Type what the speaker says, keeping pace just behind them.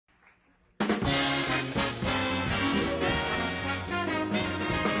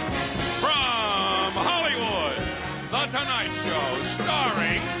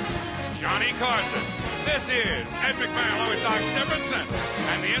This is Ed McMahon along with Doc Severinsen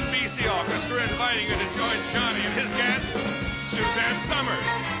and the NBC Orchestra inviting you to join Johnny and his guests, Suzanne Somers,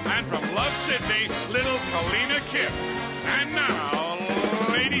 and from Love Sidney, little Kaleena Kiff. And now,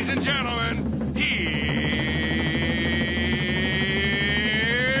 ladies and gentlemen, here's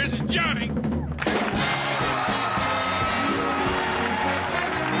Johnny.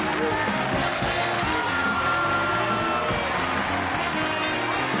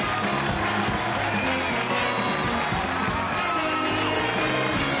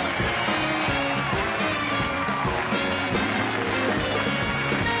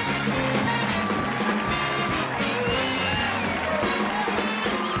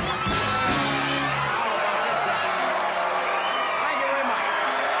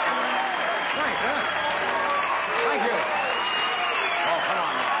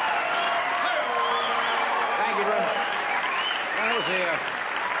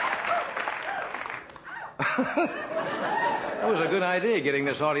 That was a good idea, getting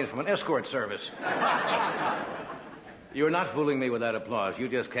this audience from an escort service. You're not fooling me with that applause. You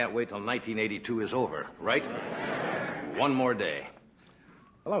just can't wait till 1982 is over, right? One more day.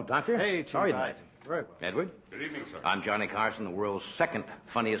 Hello, Doctor. Hey, How are you tonight. tonight? Very well. Edward? Good evening, sir. I'm Johnny Carson, the world's second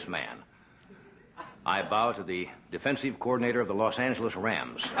funniest man. I bow to the defensive coordinator of the Los Angeles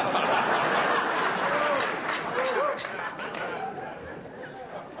Rams.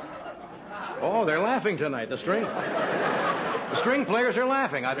 Oh, they're laughing tonight, the string players are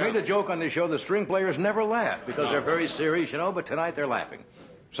laughing. I've made a joke on this show, the string players never laugh because they're very serious, you know, but tonight they're laughing.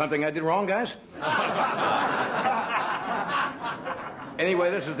 Something I did wrong, guys? Anyway,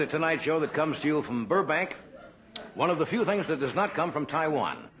 this is the Tonight Show that comes to you from Burbank, one of the few things that does not come from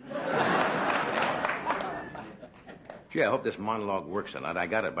Taiwan. Gee, I hope this monologue works tonight. I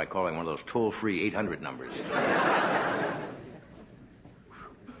got it by calling one of those toll-free 800 numbers.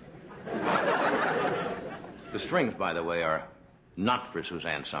 The strings, by the way, are not for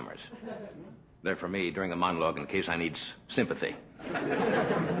Suzanne Somers. They're for me during the monologue in case I need sympathy.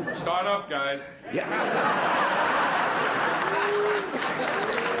 Start up, guys. Yeah.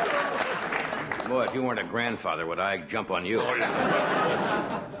 Boy, if you weren't a grandfather, would I jump on you? Oh,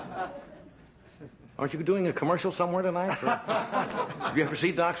 yeah. Aren't you doing a commercial somewhere tonight? Have you ever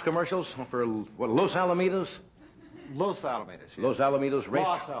seen Doc's commercials for, what, Los Alimitos? Los Alimitos. Yes. Los Alimitos race?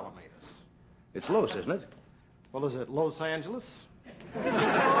 Los Alimitos. It's Los, isn't it? Well, is it Los Angeles?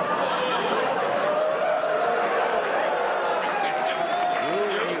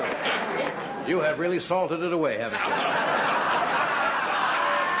 You have really salted it away, haven't you?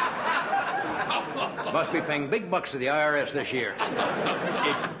 Must be paying big bucks to the IRS this year.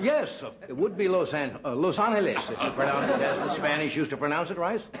 Yes, it would be Los Angeles, if you pronounce it as the Spanish used to pronounce it,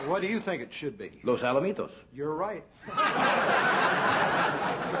 right? What do you think it should be? Los Alamitos. You're right.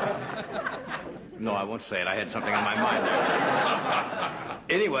 No, I won't say it. I had something on my mind there.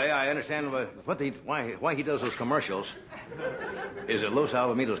 Anyway, I understand why he does those commercials is that Los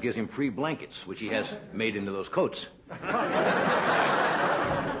Alimitos gives him free blankets, which he has made into those coats.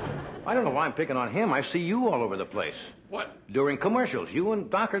 I don't know why I'm picking on him. I see you all over the place. What? During commercials. You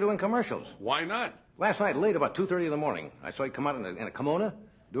and Doc are doing commercials. Why not? Last night, late, about 2:30 in the morning, I saw you come out in a kimono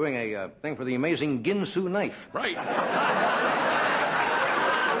doing a thing for the amazing Ginsu knife. Right.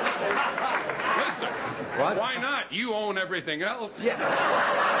 Listen. What? Why not? You own everything else. Yeah.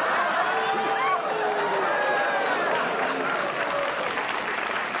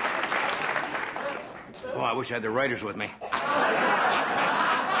 Oh, I wish I had the writers with me.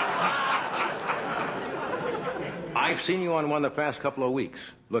 I've seen you on one the past couple of weeks,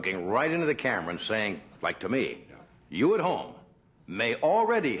 looking right into the camera and saying, like to me, you at home may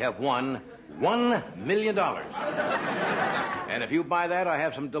already have won $1 million. And if you buy that, I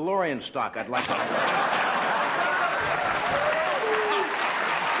have some DeLorean stock I'd like to...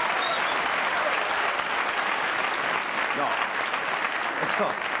 No.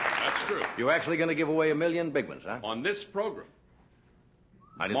 That's true. You're actually going to give away $1 million big ones, huh? On this program,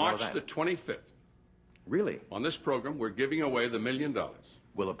 I didn't March know that. the 25th, Really? on this program, we're giving away the $1 million.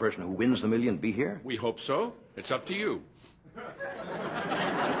 Will the person who wins the million be here? We hope so. It's up to you.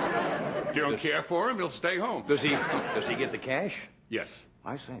 If you don't care for him, he'll stay home. Does he get the cash? Yes.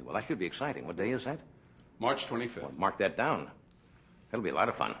 I see. Well, that should be exciting. What day is that? March 25th. Well, mark that down. That'll be a lot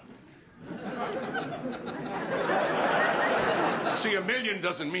of fun. See, $1 million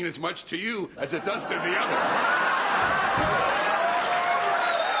doesn't mean as much to you as it does to the others.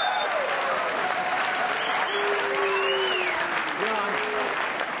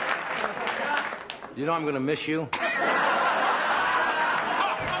 You know I'm going to miss you.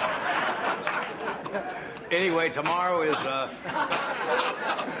 Anyway, tomorrow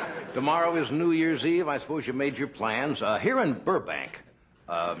Tomorrow is New Year's Eve. I suppose you made your plans. Here in Burbank,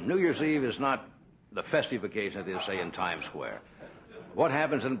 New Year's Eve is not the festive occasion it is, say, in Times Square. What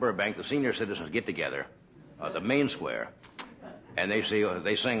happens in Burbank, the senior citizens get together, the main square, and they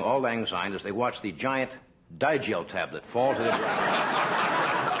sing Auld Lang Syne as they watch the giant digel tablet fall to the ground.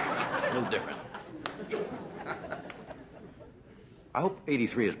 A little different. I hope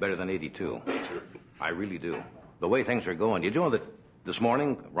 83 is better than 82. I really do. The way things are going. Did you know that this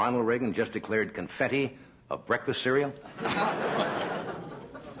morning Ronald Reagan just declared confetti a breakfast cereal?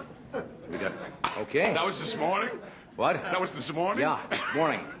 We got... Okay. That was this morning? What? That was this morning? Yeah, this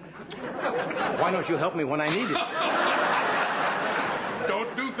morning. Why don't you help me when I need it?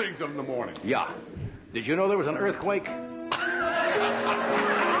 Don't do things in the morning. Yeah. Did you know there was an earthquake?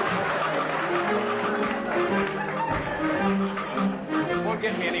 Won't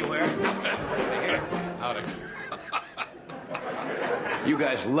get me anywhere. Here. Howdy. You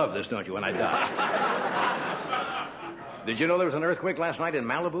guys love this, don't you, when I die? Did you know there was an earthquake last night in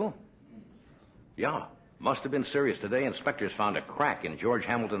Malibu? Yeah. Must have been serious. Today, inspectors found a crack in George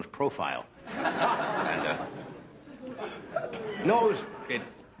Hamilton's profile. And, no,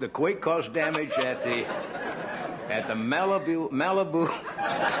 the quake caused damage at the Malibu.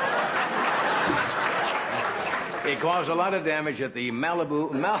 It caused a lot of damage at the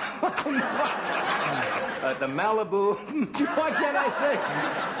Malibu. At the Malibu. What can I say?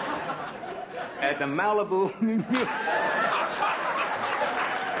 At the Malibu.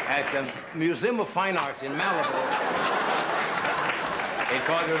 At the Museum of Fine Arts in Malibu. It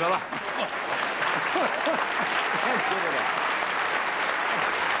caused a lot.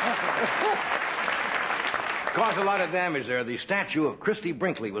 Caused a lot of damage there. The statue of Christy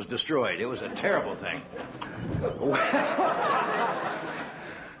Brinkley was destroyed. It was a terrible thing.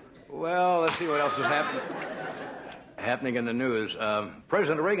 Well, let's see what else is happening in the news.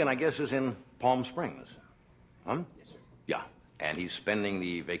 President Reagan, I guess, is in Palm Springs. Huh? Yes, sir. Yeah, and he's spending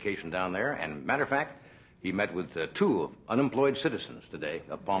the vacation down there. And matter of fact, he met with two unemployed citizens today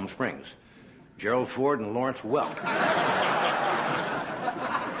of Palm Springs, Gerald Ford and Lawrence Welk.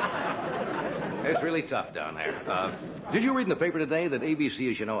 It's really tough down there. Did you read in the paper today that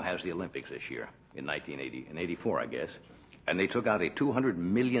ABC, as you know, has the Olympics this year in 1980, in 84, I guess, and they took out a $200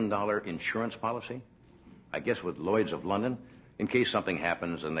 million insurance policy, I guess with Lloyd's of London, in case something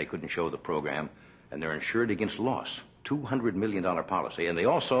happens and they couldn't show the program, and they're insured against loss. $200 million policy, and they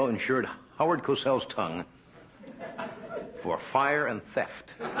also insured Howard Cosell's tongue for fire and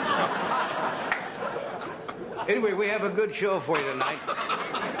theft. Anyway, we have a good show for you tonight.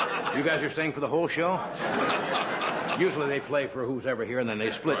 You guys are staying for the whole show? Usually they play for who's ever here, and then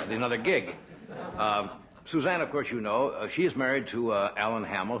they split to another gig. Suzanne, of course, you know, she is married to Alan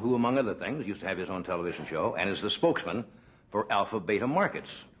Hamill, who, among other things, used to have his own television show, and is the spokesman for Alpha Beta Markets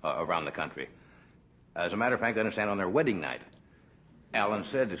around the country. As a matter of fact, I understand on their wedding night, Alan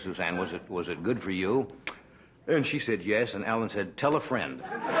said to Suzanne, was it good for you? And she said yes, and Alan said, tell a friend.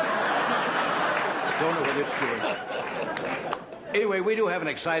 Don't know whether it's true or not. Anyway, we do have an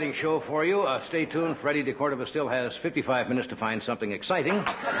exciting show for you. Stay tuned. Freddie DeCordova still has 55 minutes to find something exciting.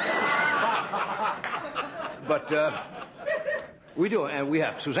 But we do, and we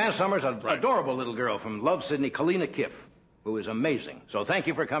have Suzanne Somers, an adorable little girl from Love, Sidney, Kaleena Kiff, who is amazing. So thank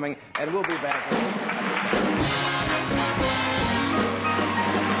you for coming, and we'll be back.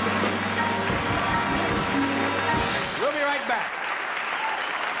 We'll be right back.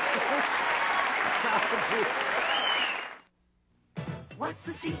 What's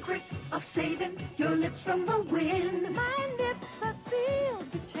the secret of saving your lips from the wind? My lips are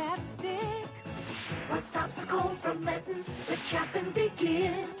sealed with chapstick. What stops the cold from letting the chapping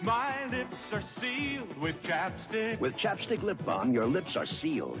begin? My lips are sealed with chapstick. With Chapstick Lip Balm, your lips are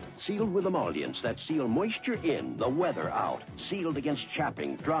sealed. Sealed with emollients that seal moisture in, the weather out. Sealed against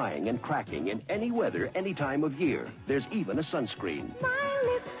chapping, drying, and cracking in any weather, any time of year. There's even a sunscreen. My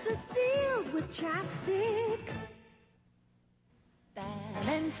lips are sealed with chapstick. Bad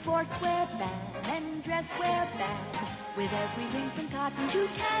and sportswear, bad and dresswear, bad. With everything from cotton to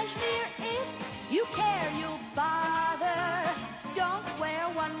cashmere, if you care, you'll bother. Don't wear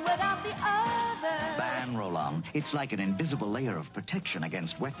one without the other. Ban Roll-On. It's like an invisible layer of protection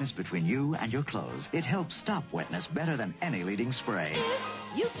against wetness between you and your clothes. It helps stop wetness better than any leading spray.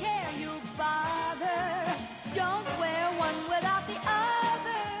 If you care, you'll bother. Don't wear one without the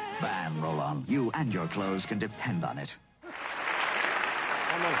other. Ban Roll-On. You and your clothes can depend on it.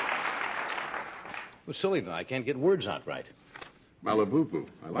 It was silly, though. I can't get words out right. Malibu.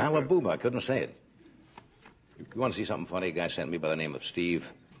 I like Malibu. I couldn't say it. If you want to see something funny, a guy sent me by the name of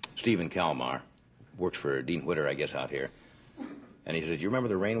Stephen Kalmar. Works for Dean Whitter, I guess, out here. And he said, "You remember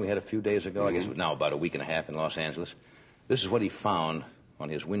the rain we had a few days ago?" I guess it was now about a week and a half in Los Angeles. This is what he found on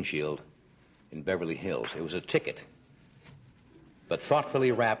his windshield in Beverly Hills. It was a ticket, but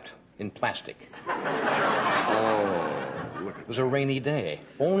thoughtfully wrapped in plastic. Oh, look at It was a rainy day.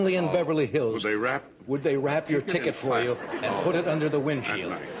 Only in Beverly Hills would they wrap your ticket for you and put it under the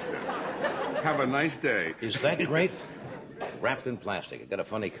windshield. That's nice, yes. Have a nice day. Is that great? Wrapped in plastic. I got a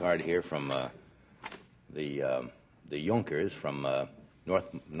funny card here from the Junkers from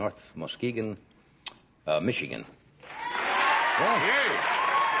North Muskegon, Michigan. Hey.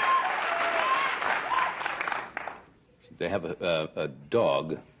 They have a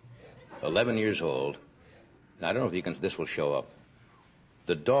dog, 11 years old. And I don't know if you can. This will show up.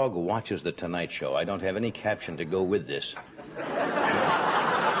 The dog watches the Tonight Show. I don't have any caption to go with this.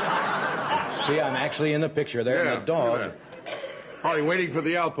 See, I'm actually in the picture there. Yeah, and the dog. Probably waiting for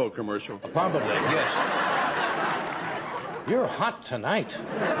the Alpo commercial. Probably, yes. You're hot tonight.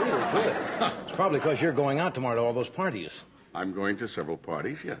 Really good. It's probably because you're going out tomorrow to all those parties. I'm going to several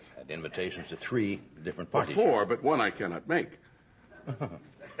parties, yes. Had invitations to 3 different parties. 4, but one I cannot make.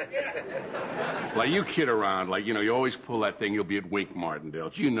 Like, you kid around, like, you know, you always pull that thing, you'll be at Wink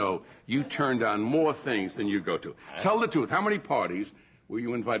Martindale's. You know, you turn down more things than you go to. Tell the truth. How many parties were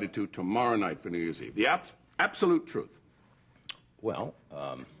you invited to tomorrow night for New Year's Eve? The absolute truth. Well,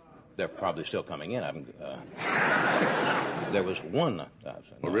 they're probably still coming in. There was one.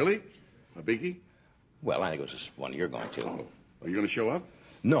 Oh, really? A biggie? Well, I think it was this one you're going to. Oh. Are you going to show up?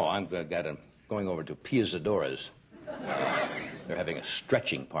 No, I'm going over to Piazzadora's. They're having a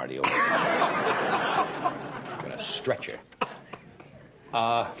stretching party over there. Going to stretch her.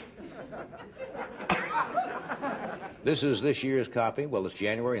 This is this year's copy. Well, it's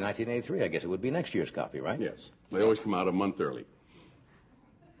January 1983. I guess it would be next year's copy, right? Yes. They always come out a month early.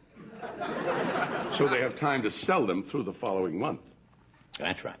 So they have time to sell them through the following month.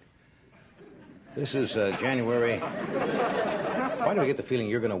 That's right. This is January. Why do I get the feeling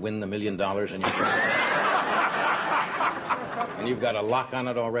you're going to win the $1 million and you've got a lock on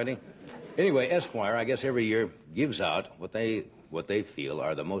it already? Anyway, Esquire, I guess every year gives out what they feel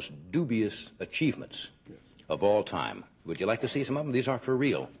are the most dubious achievements of all time. Would you like to see some of them? These are for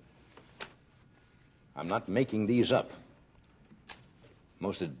real. I'm not making these up.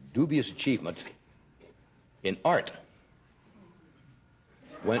 Most dubious achievement in art.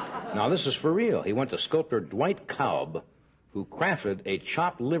 Now, this is for real. He went to sculptor Dwight Kaub, who crafted a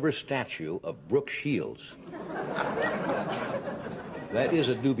chopped liver statue of Brooke Shields. That is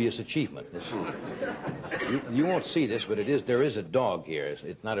a dubious achievement. You won't see this, but there is a dog here.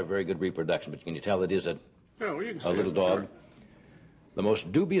 It's not a very good reproduction, but can you tell it is a little dog? Sure. The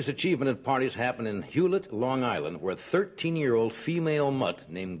most dubious achievement at parties happened in Hewlett, Long Island, where a 13-year-old female mutt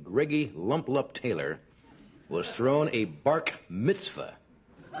named Greggy Lumplup Taylor was thrown a bark mitzvah.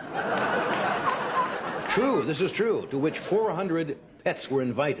 True, this is true, to which 400 pets were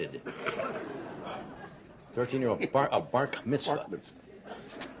invited. 13-year-old a bark mitzvah.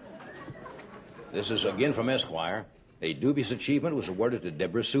 This is again from Esquire. A dubious achievement was awarded to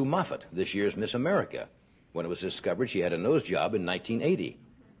Deborah Sue Moffat, this year's Miss America, when it was discovered she had a nose job in 1980.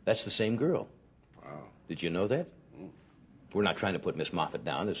 That's the same girl. Wow. Did you know that? We're not trying to put Miss Moffat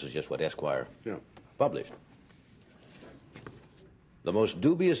down. This is just what Esquire published. The most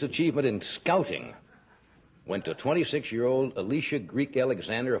dubious achievement in scouting went to 26-year-old Alicia Greek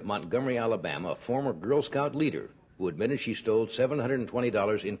Alexander of Montgomery, Alabama, a former Girl Scout leader who admitted she stole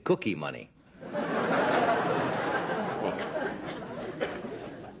 $720 in cookie money.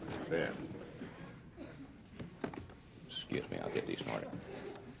 Excuse me, I'll get these in order.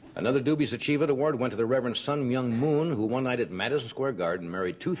 Another dubious achievement award went to the Reverend Sun Myung Moon, who one night at Madison Square Garden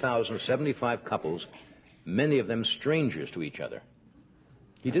married 2,075 couples, many of them strangers to each other.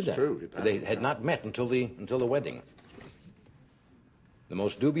 He did that. True. They had not met until the wedding. The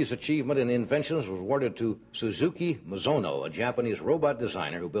most dubious achievement in inventions was awarded to Suzuki Mizuno, a Japanese robot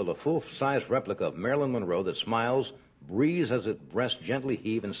designer who built a full-size replica of Marilyn Monroe that smiles, breathes as its breasts gently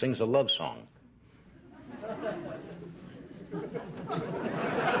heave, and sings a love song.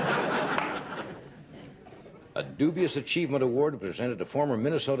 A dubious achievement award presented to former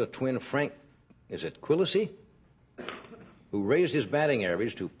Minnesota twin Frank, Quillisi, who raised his batting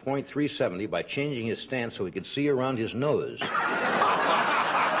average to .370 by changing his stance so he could see around his nose.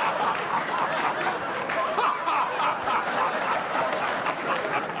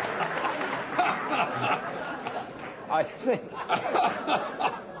 I think.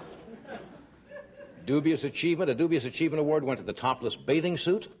 A dubious achievement award went to the topless bathing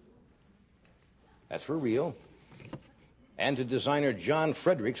suit. That's for real. And to designer John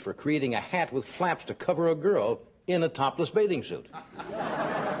Fredericks for creating a hat with flaps to cover a girl in a topless bathing suit.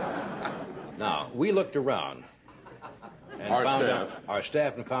 Now, we looked around. And our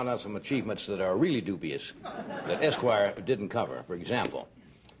staff found out some achievements that are really dubious, that Esquire didn't cover. For example,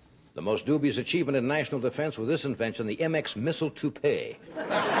 the most dubious achievement in national defense was this invention, the MX missile toupee.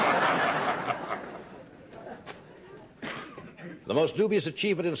 The most dubious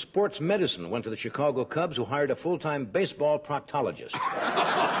achievement in sports medicine went to the Chicago Cubs, who hired a full-time baseball proctologist.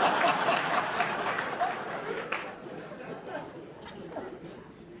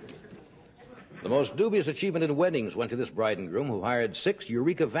 The most dubious achievement in weddings went to this bride and groom, who hired 6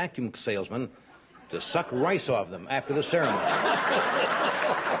 Eureka vacuum salesmen to suck rice off them after the ceremony.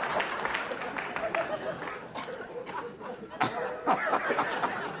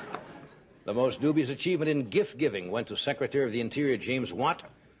 The most dubious achievement in gift giving went to Secretary of the Interior James Watt,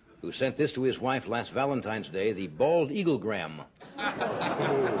 who sent this to his wife last Valentine's Day, the bald eaglegram.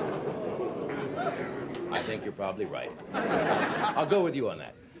 I think you're probably right. I'll go with you on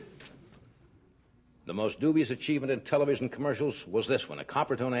that. The most dubious achievement in television commercials was this one, a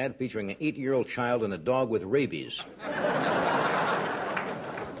Coppertone ad featuring an 8-year-old child and a dog with rabies.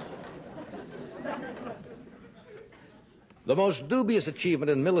 The most dubious achievement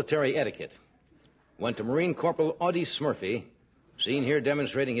in military etiquette went to Marine Corporal Audie Smurfy, seen here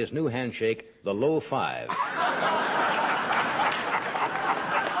demonstrating his new handshake, the low 5.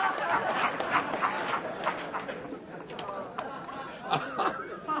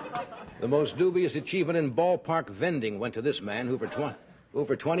 The most dubious achievement in ballpark vending went to this man who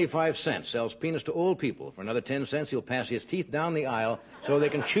for 25 cents sells peanuts to old people. For another 10 cents, he'll pass his teeth down the aisle so they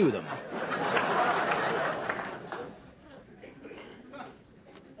can chew them.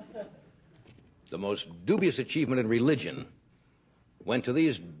 The most dubious achievement in religion went to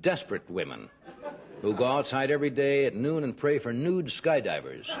these desperate women who go outside every day at noon and pray for nude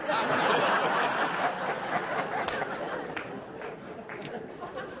skydivers.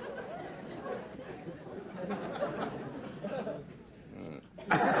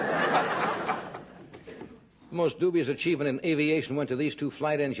 The most dubious achievement in aviation went to these 2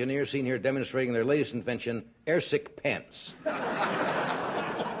 flight engineers seen here demonstrating their latest invention, airsick pants.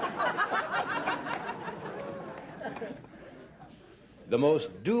 The most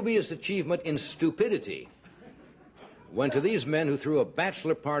dubious achievement in stupidity went to these men who threw a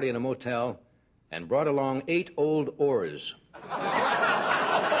bachelor party in a motel and brought along 8 old oars.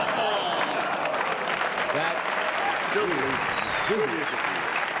 That dubious achievement.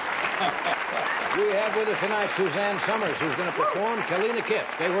 We have with us tonight Suzanne Somers, who's going to perform Kaleena Kiff.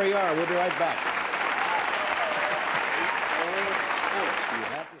 Stay where you are. We'll be right back.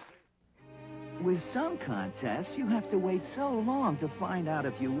 With some contests, you have to wait so long to find out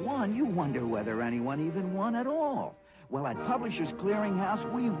if you won, you wonder whether anyone even won at all. Well, at Publishers Clearinghouse,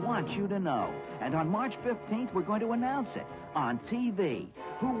 we want you to know. And on March 15th, we're going to announce it on TV.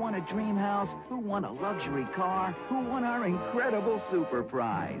 Who won a dream house? Who won a luxury car? Who won our incredible super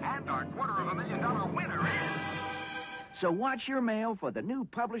prize? And our $250,000 winner is... So watch your mail for the new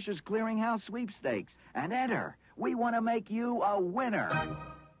Publishers Clearinghouse sweepstakes and enter. We want to make you a winner.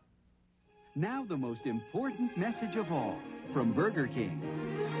 Now the most important message of all from Burger King.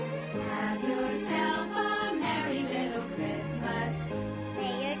 Have yourself a merry little Christmas.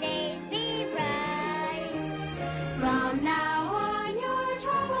 May your days be bright. From now on, your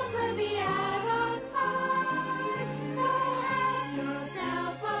troubles will be out of sight. So have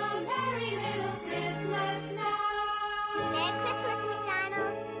yourself a merry little Christmas now. Merry Christmas,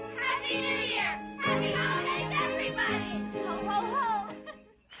 McDonald's. Happy New Year! Happy holidays, everybody! Ho, ho, ho!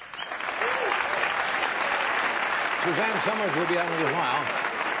 Suzanne Somers will be on in a little while.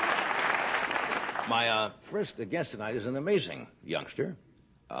 My first guest tonight is an amazing youngster.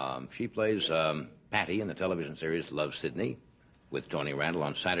 She plays Patty in the television series Love, Sidney with Tony Randall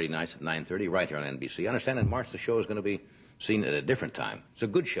on Saturday nights at 9:30 right here on NBC. I understand in March the show is going to be seen at a different time. It's a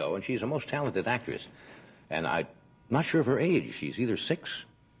good show, and she's a most talented actress. And I'm not sure of her age. She's either 6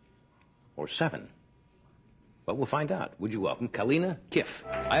 or 7. But we'll find out. Would you welcome Kaleena Kiff?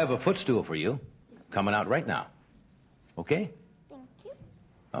 I have a footstool for you coming out right now. Okay? Thank you.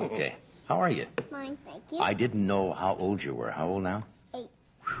 Okay. How are you? Fine, thank you. I didn't know how old you were. How old now? 8.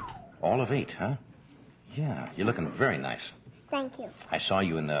 All of 8, huh? Yeah, you're looking very nice. Thank you. I saw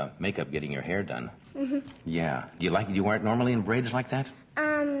you in the makeup getting your hair done. Mm-hmm. Yeah. Do you wear it normally in braids like that?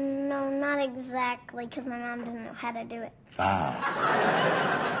 No, not exactly, because my mom doesn't know how to do it.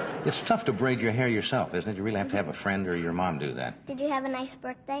 Ah. It's tough to braid your hair yourself, isn't it? You really have to have a friend or your mom do that. Did you have a nice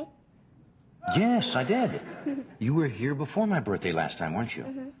birthday? Yes, I did. You were here before my birthday last time, weren't you?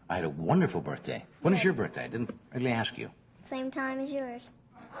 Mm-hmm. I had a wonderful birthday. When is your birthday? I didn't really ask you. Same time as yours.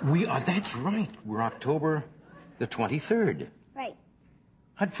 We are, that's right. We're October The 23rd. Right.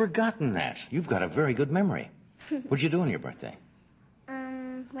 I'd forgotten that. You've got a very good memory. What'd you do on your birthday?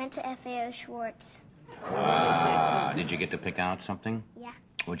 Went to FAO Schwartz. Did you get to pick out something? Yeah.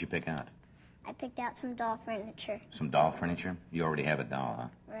 What'd you pick out? I picked out some doll furniture. Some doll furniture? You already have a doll, huh?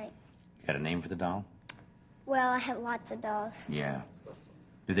 Right. You got a name for the doll? Well, I have lots of dolls. Yeah.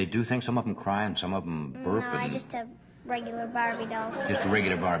 Do they do things? Some of them cry and some of them burp? No, I just have regular Barbie dolls. Just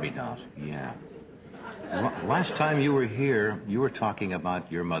regular Barbie dolls, yeah. Last time you were here, you were talking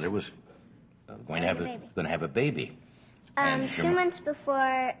about your mother was going to have a baby. 2 months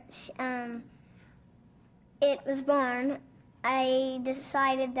before it was born, I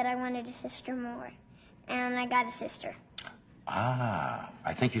decided that I wanted a sister more, and I got a sister.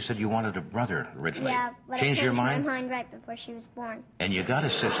 I think you said you wanted a brother originally. Yeah, but Changed I changed your mind? my mind right before she was born. And you got a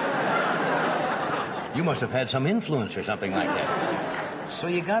sister. You must have had some influence or something like that. So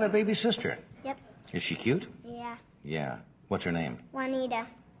you got a baby sister. Yep. Is she cute? Yeah. Yeah. What's her name? Juanita.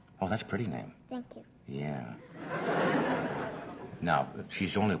 Oh, that's a pretty name. Thank you. Yeah. Now,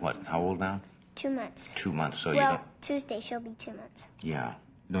 she's only what? How old now? 2 months. 2 months, so you well, don't... Tuesday she'll be 2 months. Yeah.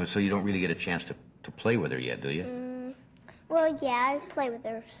 No, so you don't really get a chance to play with her yet, do you? Well, yeah, I play with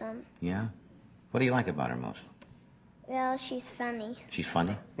her some. Yeah? What do you like about her most? Well, she's funny. She's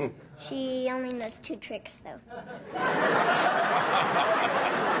funny? She only knows 2 tricks, though.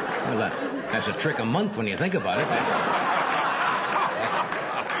 Well, that's a trick a month when you think about it.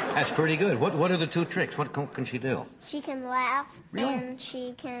 That's pretty good. What are the 2 tricks? What can she do? She can laugh, really? And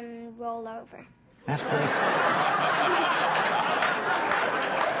she can roll over. That's pretty...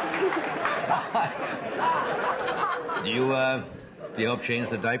 Do you help change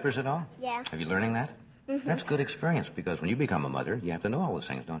the diapers at all? Yeah. Have you learning that? Mm-hmm. That's good experience, because when you become a mother, you have to know all those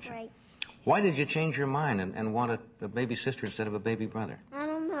things, don't you? Right. Why did you change your mind and want a baby sister instead of a baby brother? I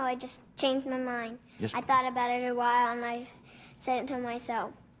don't know. I just changed my mind. Just... I thought about it a while, and I said to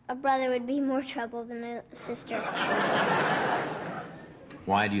myself, a brother would be more trouble than a sister.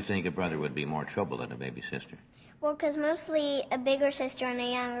 Why do you think a brother would be more trouble than a baby sister? Well, because mostly a bigger sister and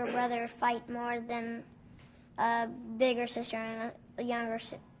a younger brother fight more than a bigger sister and a younger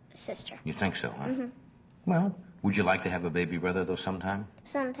sister. You think so, huh? Mm-hmm. Well, would you like to have a baby brother, though, sometime?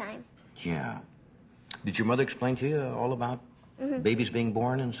 Sometime. Yeah. Did your mother explain to you all about babies being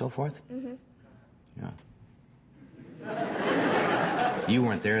born and so forth? Mm-hmm. Yeah. You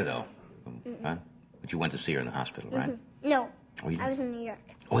weren't there, though, huh? But you went to see her in the hospital, right? No. Oh, you didn't? I was in New York.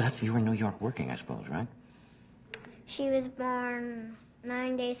 Oh, you were in New York working, I suppose, right? She was born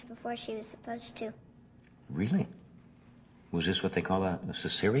 9 days before she was supposed to. Really? Was this what they call a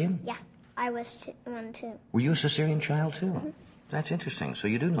cesarean? Yeah, I was one, too. Were you a cesarean child, too? That's interesting. So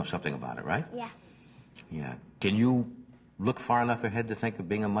you do know something about it, right? Yeah. Yeah. Can you look far enough ahead to think of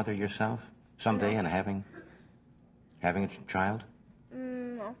being a mother yourself someday and having a child?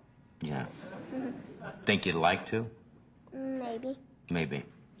 No. Yeah. Think you'd like to? Maybe. Maybe.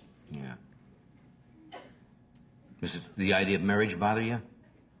 Yeah. Does the idea of marriage bother you?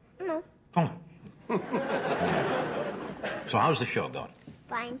 No. Oh. So how's the show going?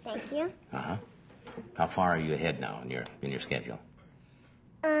 Fine, thank you. Uh-huh. How far are you ahead now in your schedule?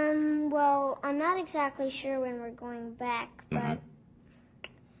 Well, I'm not exactly sure when we're going back, but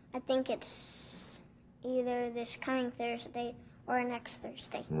I think it's either this coming Thursday or next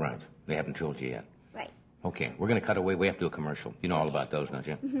Thursday. Right. They haven't told you yet. Right. Okay, we're going to cut away. We have to do a commercial. You know all about those, don't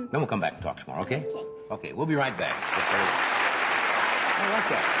you? Then we'll come back and talk some more, okay? Okay, we'll be right back. I like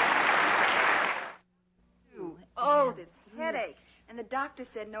that. Oh, this headache. And the doctor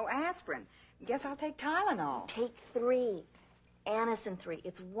said no aspirin. Guess I'll take Tylenol. Take 3. Anacin 3.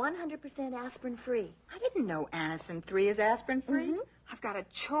 It's 100% aspirin-free. I didn't know Anacin 3 is aspirin-free. I've got a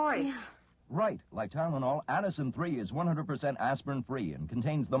choice. Yeah. Right. Like Tylenol, Anacin 3 is 100% aspirin-free and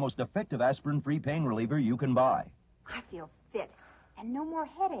contains the most effective aspirin-free pain reliever you can buy. I feel fit. And no more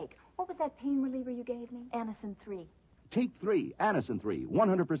headache. What was that pain reliever you gave me? Anacin 3. Take 3. Anacin 3.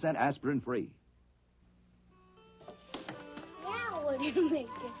 100% aspirin-free. Now what are you making?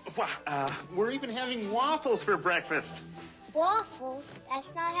 We're even having waffles for breakfast. Waffles?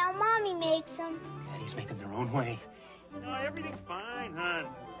 That's not how Mommy makes them. Daddy's making their own way. No, everything's fine, hon.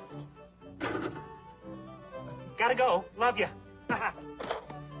 Gotta go. Love you.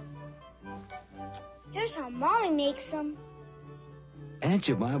 Here's how Mommy makes them. Aunt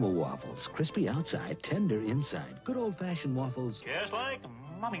Jemima waffles. Crispy outside, tender inside. Good old-fashioned waffles. Just like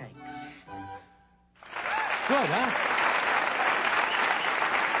Mommy makes. Good, huh?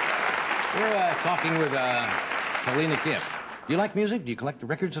 We're talking with Kaleena Kiff. Do you like music? Do you collect the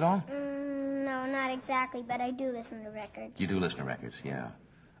records at all? No, not exactly, but I do listen to records. You do listen to records, yeah.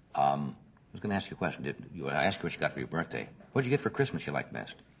 was going to ask you a question. I asked you what you got for your birthday. What did you get for Christmas you liked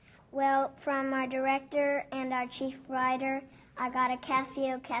best? Well, from our director and our chief writer, I got a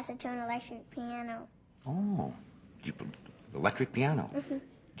Casio Casatone electric piano. Oh, electric piano. Mm-hmm.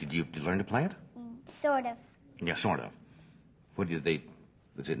 Did you learn to play it? Sort of. Yeah, sort of.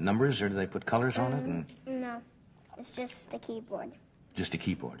 Was it numbers or did they put colors on it? No, it's just a keyboard. Just a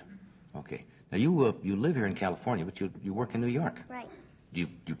keyboard. Okay. Now you live here in California, but you work in New York. Right. Do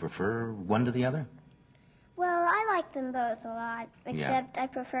you prefer one to the other? Well, I like them both a lot, except I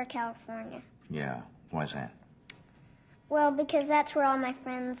prefer California. Yeah. Why is that? Well, because that's where all my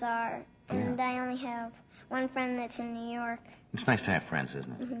friends are, and I only have one friend that's in New York. It's nice to have friends,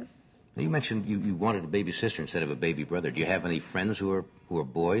 isn't it? Mm-hmm. Now, you mentioned you wanted a baby sister instead of a baby brother. Do you have any friends who are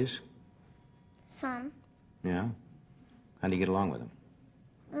boys? Some. Yeah. How do you get along with them?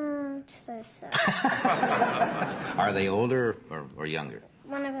 So. Are they older or younger?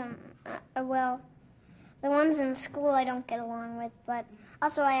 One of them, well, the ones in school I don't get along with, but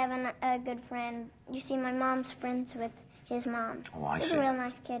also I have a good friend. You see, my mom's friends with his mom. Oh, I see. He's a real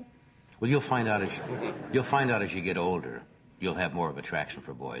nice kid. Well, you'll find out as you get older, you'll have more of attraction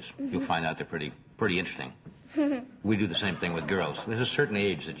for boys. Mm-hmm. You'll find out they're pretty interesting. We do the same thing with girls. There's a certain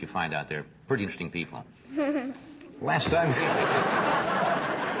age that you find out they're pretty interesting people. Last time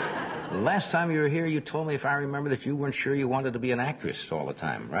you were here, you told me, if I remember, that you weren't sure you wanted to be an actress all the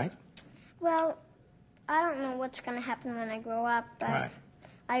time, right? Well, I don't know what's going to happen when I grow up, but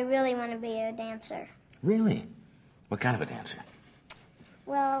I really want to be a dancer. Really? What kind of a dancer?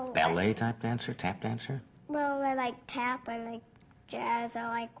 Well... Ballet-type dancer? Tap dancer? Well, I like tap, I like jazz, I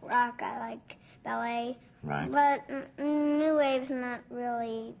like rock, I like ballet. Right. But New Wave's not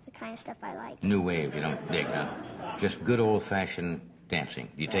really the kind of stuff I like. New Wave, you don't dig, huh? Just good old-fashioned dancing.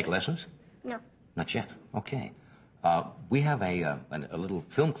 Do you take lessons? No. Not yet. Okay. We have a little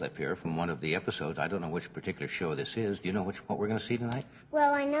film clip here from one of the episodes. I don't know which particular show this is. Do you know what we're going to see tonight?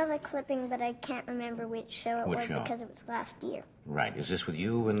 Well, I know the clipping, but I can't remember which show it was because it was last year. Right. Is this with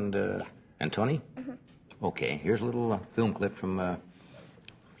you and Tony? Mm-hmm. Okay. Here's a little film clip from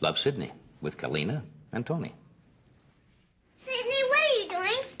Love, Sidney with Kaleena and Tony. Sidney, what are you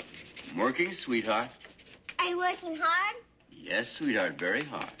doing? I'm working, sweetheart. Are you working hard? Yes, sweetheart, very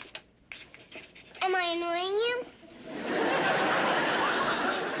hard. Am I annoying you?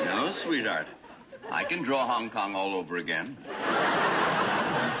 No, sweetheart. I can draw Hong Kong all over again.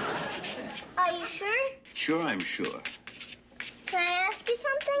 Are you sure? Sure, I'm sure. Can I ask you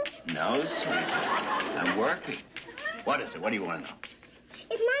something? No, sweetheart. I'm working. What is it? What do you want to know?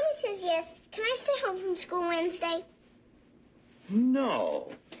 If Mommy says yes, can I stay home from school Wednesday?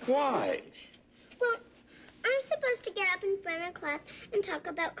 No. Why? Well, I'm supposed to get up in front of class and talk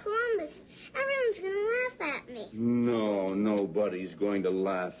about Columbus. Everyone's going to laugh at me. No, nobody's going to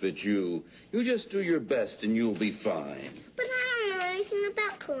laugh at you. You just do your best and you'll be fine. But I don't know anything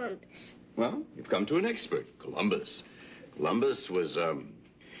about Columbus. Well, you've come to an expert. Columbus was,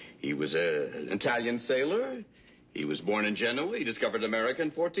 he was an Italian sailor. He was born in Genoa. He discovered America in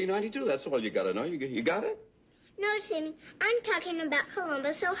 1492. That's all you got to know. You got it? No, Sidney. I'm talking about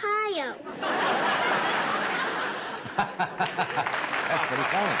Columbus, Ohio. That's pretty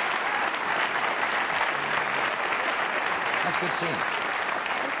funny. That's good scene.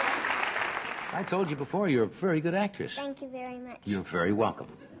 I told you before, you're a very good actress. Thank you very much. You're very welcome.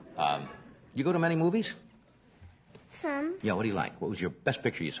 You go to many movies? Some. Yeah, what do you like? What was your best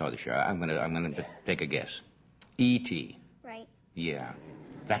picture you saw this year? I'm gonna take a guess. E.T. Right. Yeah.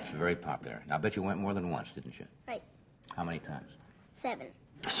 That's very popular. I bet you went more than once, didn't you? Right. How many times? 7.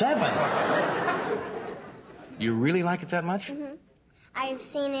 7? You really like it that much? Mm-hmm. I've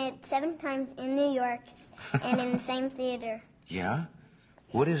seen it 7 times in New York and in the same theater. Yeah?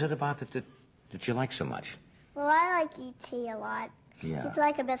 What is it about that you like so much? Well, I like E.T. a lot. Yeah. He's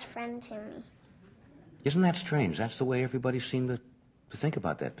like a best friend to me. Isn't that strange? That's the way everybody seemed to think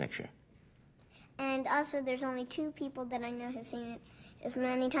about that picture. And also, there's only 2 people that I know who've seen it as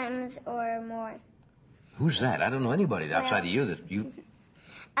many times or more. Who's that? I don't know anybody outside of you that you...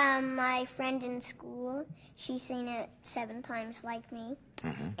 My friend in school, she's seen it 7 times like me.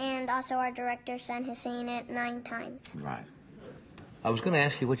 Mm-hmm. And also our director's son has seen it 9 times. Right. I was going to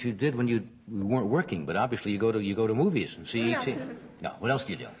ask you what you did when you weren't working, but obviously you go to movies and see E.T. No. What else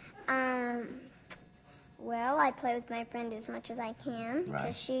do you do? Well, I play with my friend as much as I can. Right.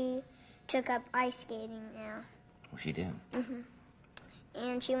 Because she took up ice skating now. Oh, she did? Mm-hmm.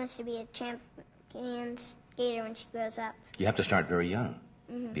 And she wants to be a champion skater when she grows up. You have to start very young.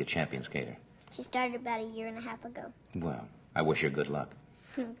 Mm-hmm. Be a champion skater. She started about 1.5 years ago. Well, I wish her good luck.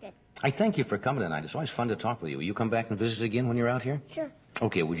 Okay. I thank you for coming tonight. It's always fun to talk with you. Will you come back and visit again when you're out here? Sure.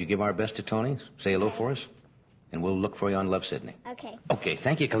 Okay, would you give our best to Tony? Say hello for us? And we'll look for you on Love Sidney. Okay. Okay,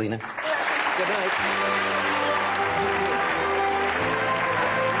 thank you, Kaleena. Good night.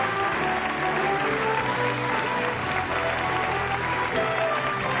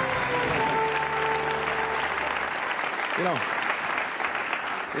 You know,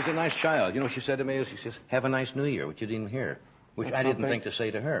 she's a nice child. You know what she said to me? She says, have a nice New Year, which you didn't hear. Which That's I didn't something. think to say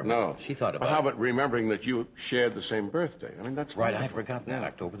to her. No. She thought about How it. about remembering that you shared the same birthday? I mean, that's Right, I wonderful. had forgotten that,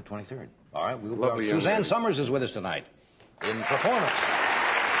 October the 23rd. All right, we'll Lovely young Suzanne lady. Somers is with us tonight in performance.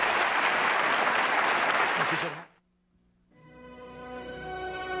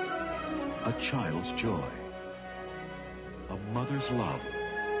 A child's joy, a mother's love,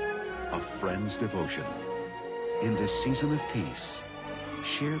 a friend's devotion. In this season of peace,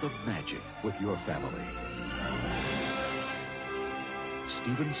 share the magic with your family.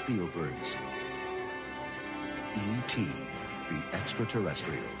 Steven Spielberg's E.T., the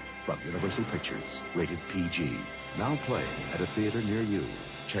Extraterrestrial, from Universal Pictures, rated PG. Now playing at a theater near you.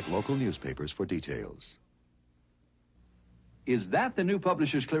 Check local newspapers for details. Is that the new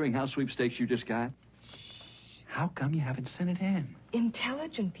Publishers Clearinghouse sweepstakes you just got? How come you haven't sent it in?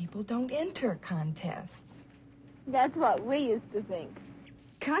 Intelligent people don't enter contests. That's what we used to think.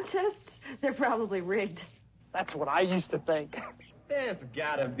 Contests? They're probably rigged. That's what I used to think. There's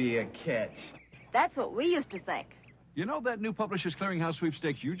gotta be a catch. That's what we used to think. You know that new Publishers Clearinghouse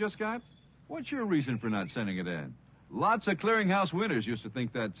sweepstakes you just got? What's your reason for not sending it in? Lots of Clearinghouse winners used to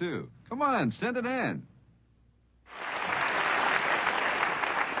think that, too. Come on, send it in.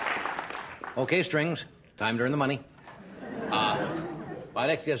 Okay, Strings, time to earn the money.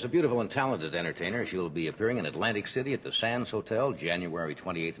 Alexia is a beautiful and talented entertainer. She will be appearing in Atlantic City at the Sands Hotel January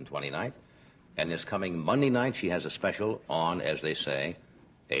 28th and 29th. And this coming Monday night, she has a special on, as they say,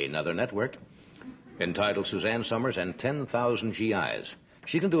 another network, entitled Suzanne Somers and 10,000 G.I.s.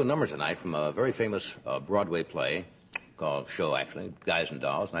 She can do a number tonight from a very famous Broadway play, show actually, Guys and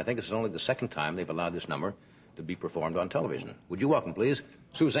Dolls, and I think it's only the second time they've allowed this number to be performed on television. Would you welcome, please,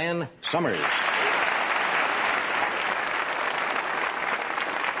 Suzanne Somers.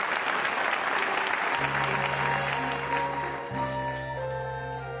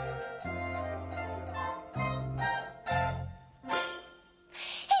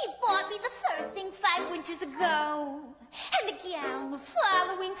 He bought me the third thing 5 winters ago, and the gown the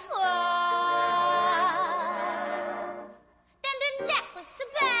following fall. Then the necklace, the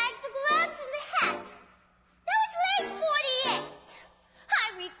bag, the gloves, and the hat. That was late 48, I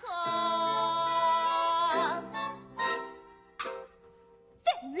recall.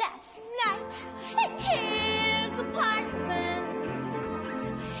 Then last night, in his apartment,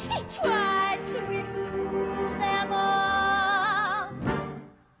 he tried to remove them all.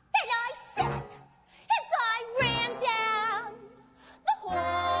 Then I said, as I ran down the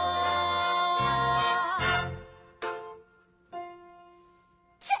hall,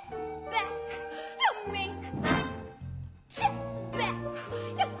 check back your mink, check back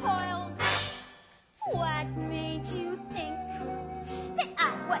your coils. What made you think that I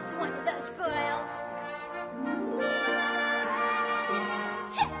was one of those girls?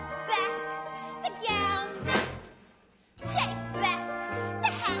 Check back the gown, check back the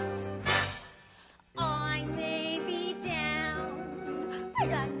hat. I may be down, but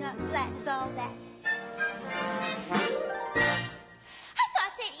I'm not flat as all that. I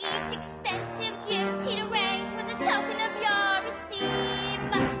thought that each expensive gift he'd arrange was a token of your esteem.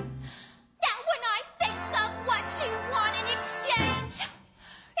 Now when I think of what you want in exchange,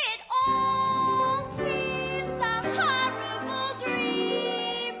 it all seems a horrible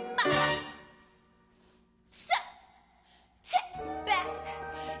dream. So, check back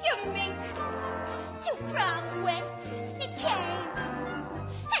your mink to from whence it came,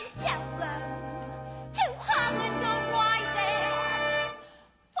 and tell them to Holland go wise it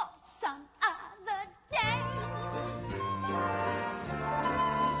for some other day.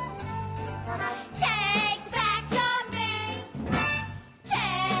 Take back your mink,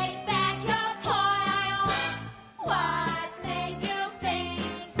 take back your coil. What made you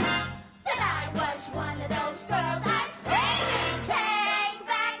think that I was one of those girls? I'm screaming, take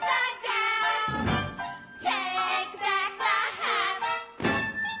back the gown, take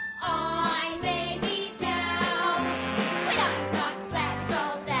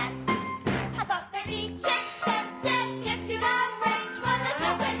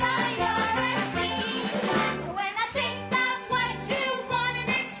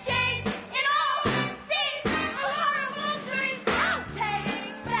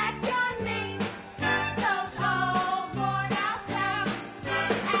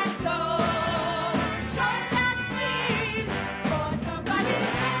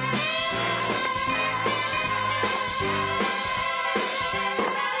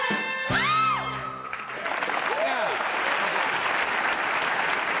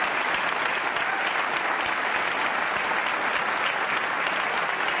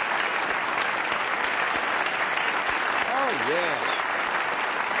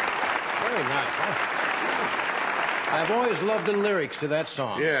boys love the lyrics to that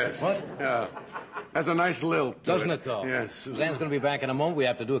song. Yes. What? Has a nice lilt to Doesn't it, though? Yes. Suzanne's going to be back in a moment. We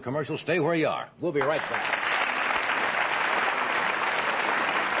have to do a commercial. Stay where you are. We'll be right back.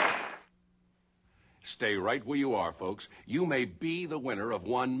 Stay right where you are, folks. You may be the winner of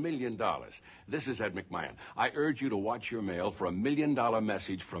 $1 million. This is Ed McMahon. I urge you to watch your mail for $1 million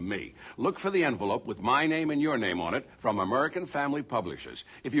message from me. Look for the envelope with my name and your name on it from American Family Publishers.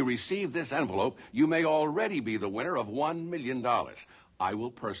 If you receive this envelope, you may already be the winner of $1 million. I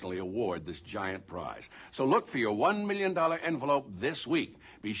will personally award this giant prize. So look for your $1 million envelope this week.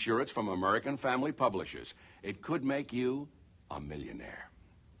 Be sure it's from American Family Publishers. It could make you a millionaire.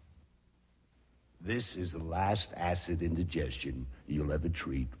 This is the last acid indigestion you'll ever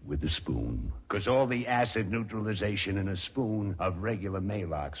treat with a spoon. Because all the acid neutralization in a spoon of regular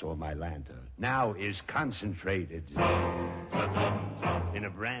Maalox or Mylanta now is concentrated in a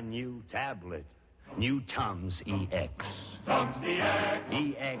brand new tablet. New Tums EX. Tums EX.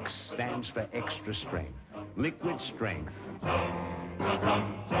 EX stands for extra strength. Liquid strength.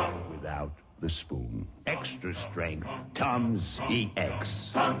 Without the spoon. Extra strength. Tums EX.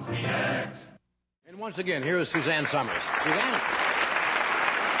 Tums EX. And once again, here is Suzanne Somers. Suzanne?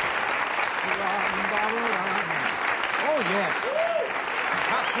 Oh, yes.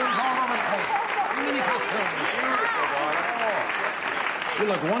 Costumes all over the place. Mini costumes. You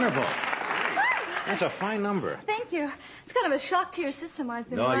look wonderful. That's a fine number. Thank you. It's kind of a shock to your system. I've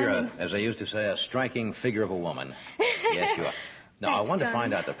been No, learning. you're, as I used to say, a striking figure of a woman. Yes, you are. Now, Thanks, I wanted to darling.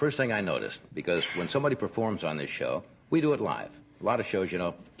 find out the first thing I noticed, because when somebody performs on this show, we do it live. A lot of shows, you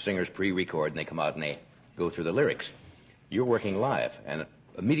know, singers pre-record and they come out and they go through the lyrics. You're working live, and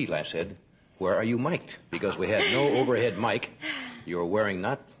immediately I said, where are you mic'd? Because we had no overhead mic. You're wearing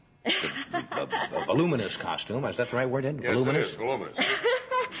not a voluminous costume. Is that the right word, Ed? Yes, voluminous? it is. Voluminous.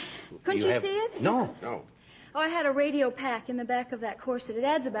 Couldn't you see it? No. No. Oh, I had a radio pack in the back of that corset. It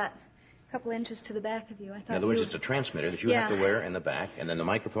adds about a couple inches to the back of you. I thought In other words, you... it's a transmitter that you Yeah. have to wear in the back, and then the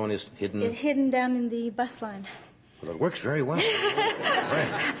microphone is hidden. It's hidden down in the bus line. Well, it works very well. Right.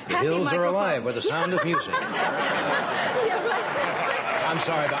 The Happy hills are microphone. alive with the sound of music. Yeah, right. I'm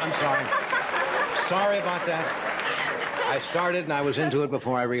sorry. Sorry about that. I started and I was into it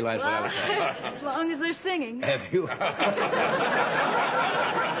before I realized what I was saying. As long as they're singing. Have you?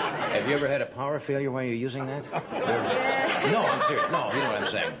 Have you ever had a power failure while you're using that? No, I'm serious. No, you know what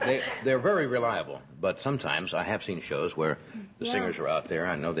I'm saying. They're very reliable, but sometimes I have seen shows where the singers are out there.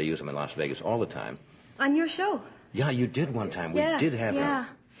 I know they use them in Las Vegas all the time. On your show. Yeah, you did one time. We did have them.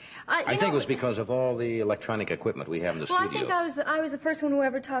 I think it was because of all the electronic equipment we have in the Well, studio. I think I was the first one who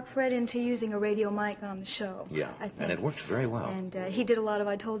ever talked Fred into using a radio mic on the show. Yeah, I think. and it works very well. And he did a lot of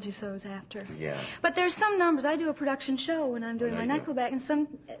I Told You So's after. Yeah. But there's some numbers. I do a production show when I'm doing my nightclub act, and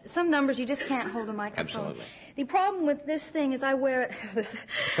some numbers you just can't hold a microphone. Absolutely. The problem with this thing is I wear it.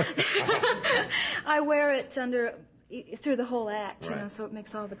 I wear it through the whole act, you know, so it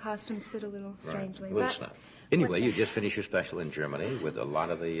makes all the costumes fit a little strangely. Right. A little But- snug. Anyway, What's you that? just finished your special in Germany with a lot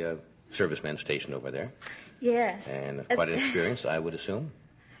of the servicemen stationed over there. Yes. And quite an experience, I would assume.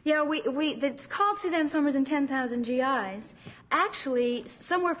 Yeah, it's called Suzanne Somers and 10,000 G.I.s. Actually,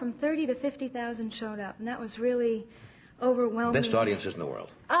 somewhere from 30 to 50,000 showed up, and that was really overwhelming. Best audiences in the world.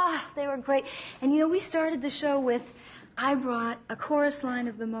 They were great. And, you know, we started the show with, I brought a chorus line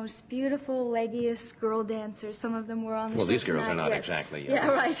of the most beautiful, leggiest girl dancers. Some of them were on the show Well, these girls tonight. are not Yes. exactly... Yeah,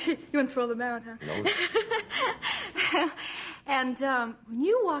 right. You want to throw them out, huh? No. And when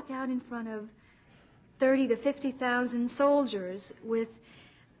you walk out in front of 30 to 50,000 soldiers with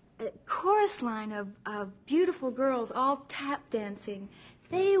a chorus line of beautiful girls all tap dancing,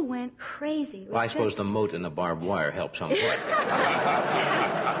 they went crazy. It was Well, I suppose just- the moat and the barbed wire helped somewhat.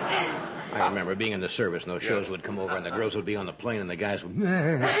 I remember being in the service, and those shows would come over, and the girls would be on the plane, and the guys would...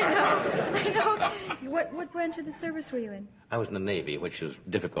 I know. What branch of the service were you in? I was in the Navy, which is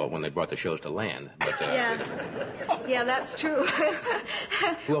difficult when they brought the shows to land. But, Yeah, that's true.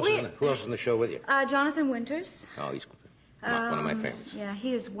 Who else is in the show with you? Jonathan Winters. Oh, he's one of my favorites. Yeah,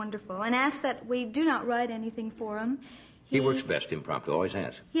 he is wonderful. And asked that we do not write anything for him. He works best impromptu, always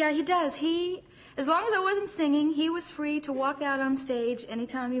has. Yeah, he does. As long as I wasn't singing, he was free to walk out on stage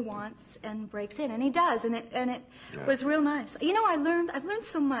anytime he wants and breaks in, and he does, and it was real nice. You know, I've learned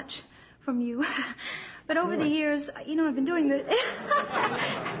so much from you. But over the years, you know, I've been doing the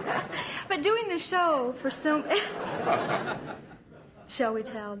doing the show for so Shall we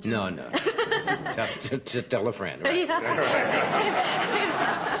tell? Jim? No. Tell a friend. Right? Yeah.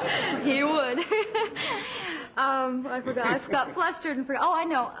 He would. I forgot. I got flustered and forgot. Oh, I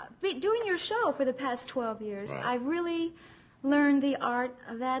know. Doing your show for the past 12 years, Right. I really learned the art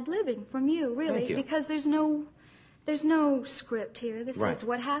of ad-libbing from you, really. Thank you. Because there's no There's no script here. This Right. is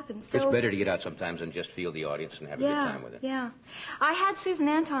what happens. So, It's better to get out sometimes and just feel the audience and have a good time with it. Yeah. I had Susan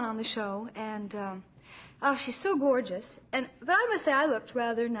Anton on the show, and oh, she's so gorgeous. But I must say, I looked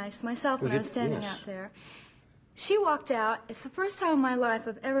rather nice myself when I was standing out there. She walked out. It's the first time in my life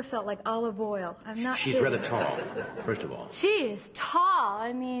I've ever felt like olive oil. I'm not She's kidding. rather tall, first of all. She is tall.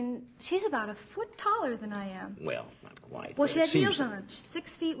 I mean, she's about a foot taller than I am. Well, not quite. Well, but she it had heels seems- on. She's 6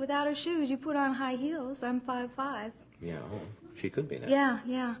 feet without her shoes. You put on high heels. I'm 5'5". Yeah, well, she could be that.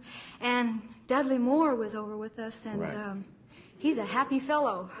 Yeah. And Dudley Moore was over with us, and Right. he's a happy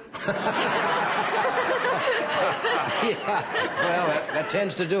fellow. Well, that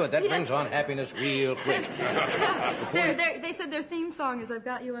tends to do it. That brings on happiness real quick. They said their theme song is "I've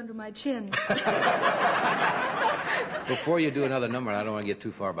Got You Under My Chin." Before you do another number, I don't want to get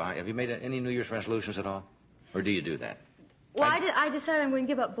too far behind. Have you made any New Year's resolutions at all? Or do you do that? Well, I decided I'm going to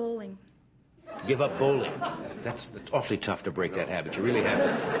give up bowling. Give up bowling. That's awfully tough to break that habit. You really have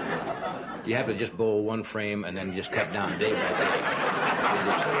to. You have to just bowl one frame and then just cut down day by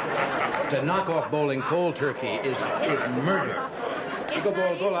day. To knock off bowling cold turkey is murder. You go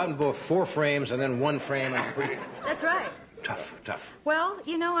bowl out and bowl 4 frames and then 1 frame and 3. That's right. Tough. Well,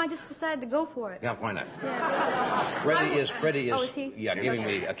 I just decided to go for it. Yeah, why not? Yeah. Freddie is Oh, is he? Yeah, giving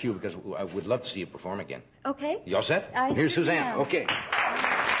me a cue because I would love to see you perform again. Okay. You all set? Here's certainly Suzanne. am. Okay.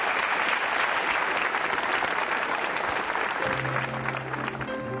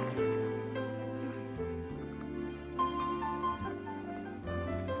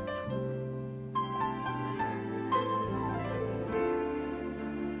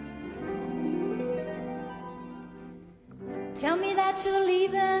 Tell me that you're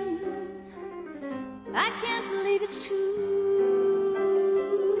leaving. I can't believe it's true.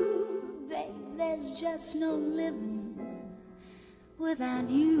 Babe, there's just no living without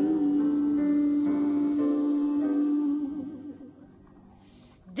you.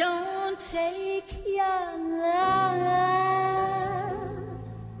 Don't take your love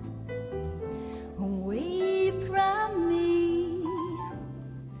away from me.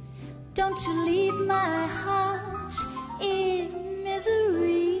 Don't you leave my heart in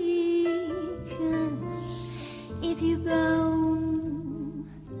misery, 'cause if you go,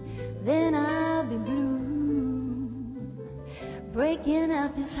 then I'll be blue, breaking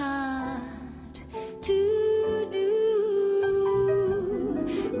up his heart to do.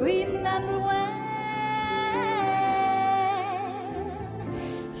 Remember when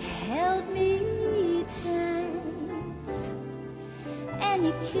you held me tight and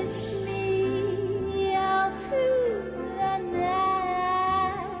you kissed me all through the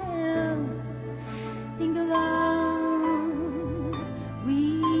night. Think of all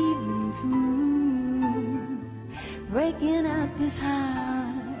we've been through, breaking up his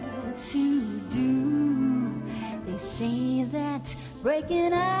heart to do. They say that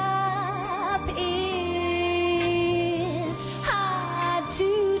breaking up is hard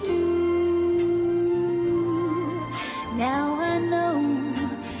to do. Now I know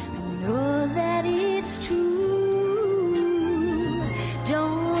that it's true.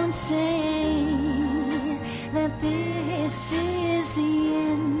 Don't say that this is the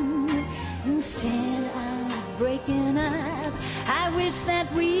end. Instead of breaking up, I wish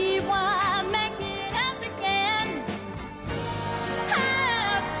that we were making up again. I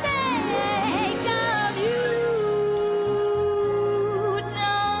think of you.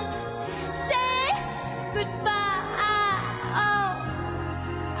 Don't say goodbye. Oh,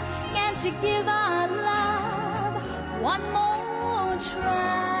 can't you give our love one more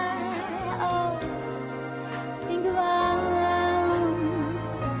try? Oh, think of all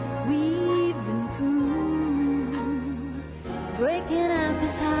we've been through, breaking up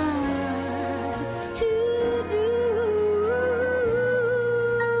his heart to do.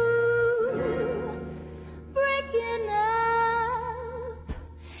 Breaking up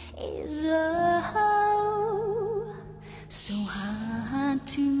is so hard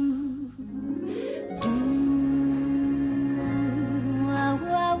to do.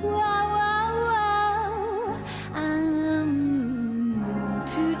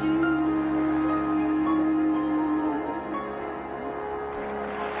 To do.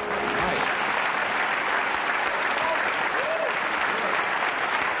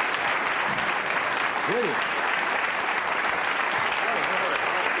 Brilliant.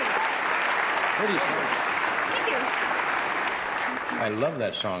 Pretty song. Thank you. I love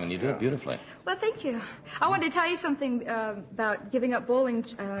that song, and you do it beautifully. Well, thank you. I wanted to tell you something about giving up bowling.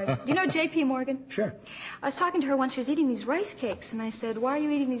 Do you know J.P. Morgan? Sure. I was talking to her once. She was eating these rice cakes, and I said, "Why are you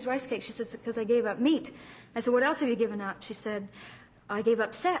eating these rice cakes?" She says, "Because I gave up meat." I said, "What else have you given up?" She said, "I gave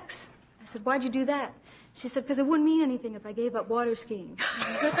up sex." I said, "Why'd you do that?" She said, because it wouldn't mean anything if I gave up water skiing.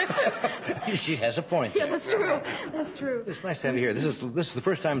 She has a point. Yeah, that's true. That's true. It's nice to have you here. This is the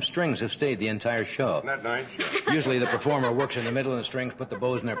first time strings have stayed the entire show. Isn't that nice? Usually the performer works in the middle and the strings put the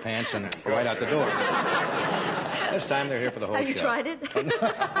bows in their pants and go right out the door. This time they're here for the whole show. Have you tried it?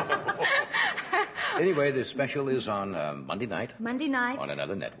 Anyway, the special is on Monday night. Monday night. On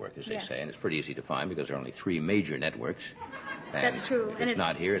another network, as they Yes. say. And it's pretty easy to find because there are only 3 major networks. And That's true. If And it's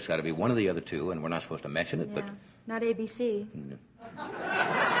not here, it's got to be one of the other 2, and we're not supposed to mention it, Yeah. Not ABC.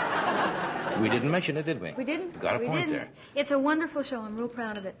 but we didn't mention it, did we? We didn't. Got a we point didn't. there. It's a wonderful show. I'm real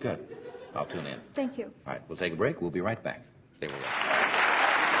proud of it. Good. I'll tune in. Thank you. All right, we'll take a break. We'll be right back. Stay with us.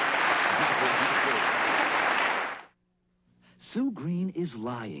 Sue Green is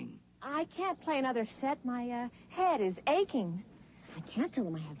lying. I can't play another set. My head is aching. I can't tell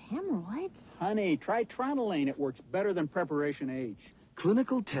him I have hemorrhoids. Honey, try Tronolane. It works better than Preparation H.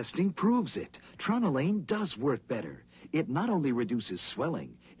 Clinical testing proves it. Tronolane does work better. It not only reduces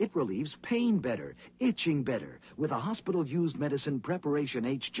swelling, it relieves pain better, itching better, with a hospital-used medicine Preparation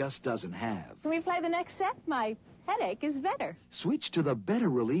H just doesn't have. When we play the next set, my headache is better. Switch to the better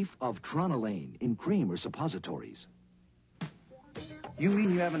relief of Tronolane in cream or suppositories. You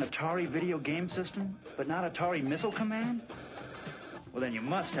mean you have an Atari video game system, but not Atari Missile Command? Well, then you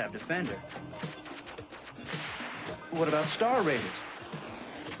must have Defender. What about Star Raiders?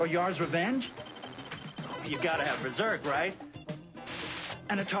 Or Yar's Revenge? You gotta have Berserk, right?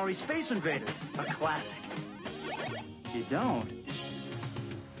 And Atari Space Invaders, a classic. You don't?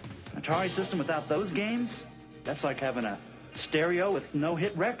 An Atari system without those games? That's like having a stereo with no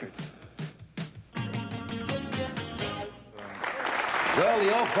hit records. Well,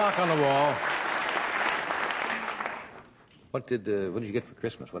 the old clock on the wall. What did you get for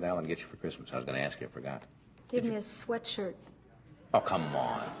Christmas? What did Alan get you for Christmas? I was going to ask you. I forgot. Give me a sweatshirt. Oh, come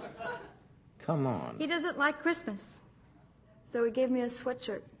on. Come on. He doesn't like Christmas. So he gave me a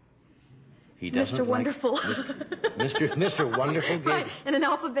sweatshirt. He doesn't Mr. like... Wonderful. Mr. Wonderful gave... Right, and an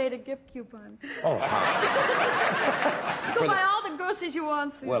alphabetic gift coupon. Oh, how? Go buy all the groceries you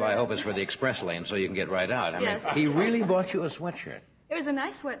want, Suzanne. Well, I hope it's for the express lane so you can get right out. I Yes. mean, he really bought you a sweatshirt. It was a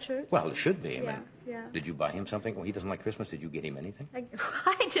nice sweatshirt. Well, it should be. I Yeah, mean, yeah. Did you buy him something? Well, he doesn't like Christmas. Did you get him anything? I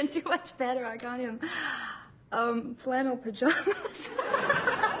didn't do much better. I got him flannel pajamas.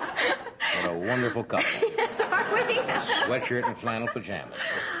 What a wonderful couple. Yes, are we? Sweatshirt and flannel pajamas.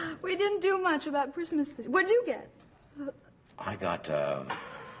 We didn't do much about Christmas. What'd you get? I got a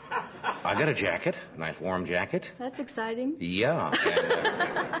jacket, a nice warm jacket. That's exciting. Yeah,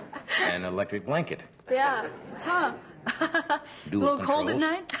 and an electric blanket. Yeah. Huh. Dual A little cold at controls.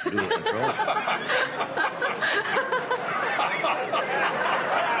 night? Dual control.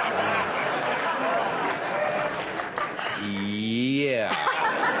 Yeah.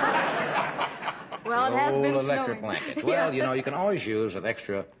 Well, it has been Old electric snowing. blanket. Well, you know, you can always use an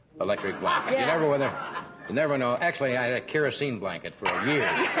extra electric blanket. Yeah. You never know. Actually, I had a kerosene blanket for a year,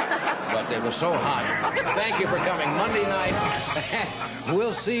 but it was so hot. Thank you for coming Monday night.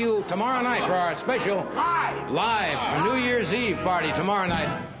 We'll see you tomorrow night for our special live New Year's Eve party tomorrow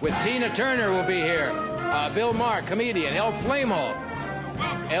night with Tina Turner will be here. Bill Maher, comedian. El Flamo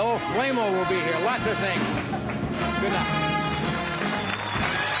will be here. Lots of things. Good night.